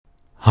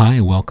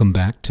Hi, welcome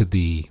back to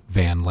the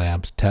Van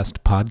Labs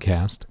Test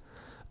Podcast.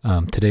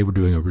 Today we're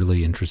doing a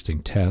really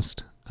interesting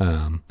test.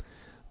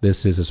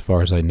 This is, as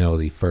far as I know,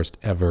 the first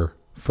ever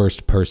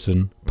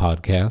first-person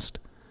podcast.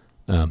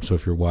 So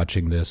if you're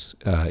watching this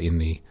in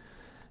the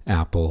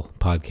Apple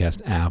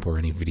Podcast app or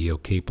any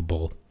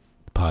video-capable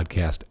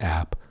podcast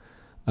app,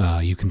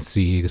 you can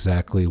see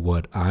exactly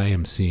what I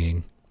am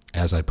seeing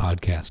as I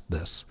podcast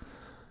this.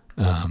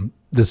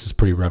 This is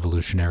pretty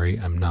revolutionary.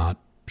 I'm not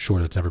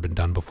sure it's ever been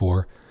done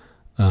before.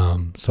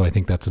 So I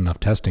think that's enough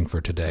testing for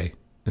today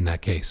in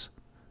that case.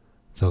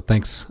 So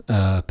thanks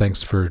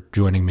for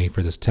joining me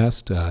for this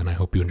test, and I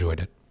hope you enjoyed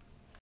it.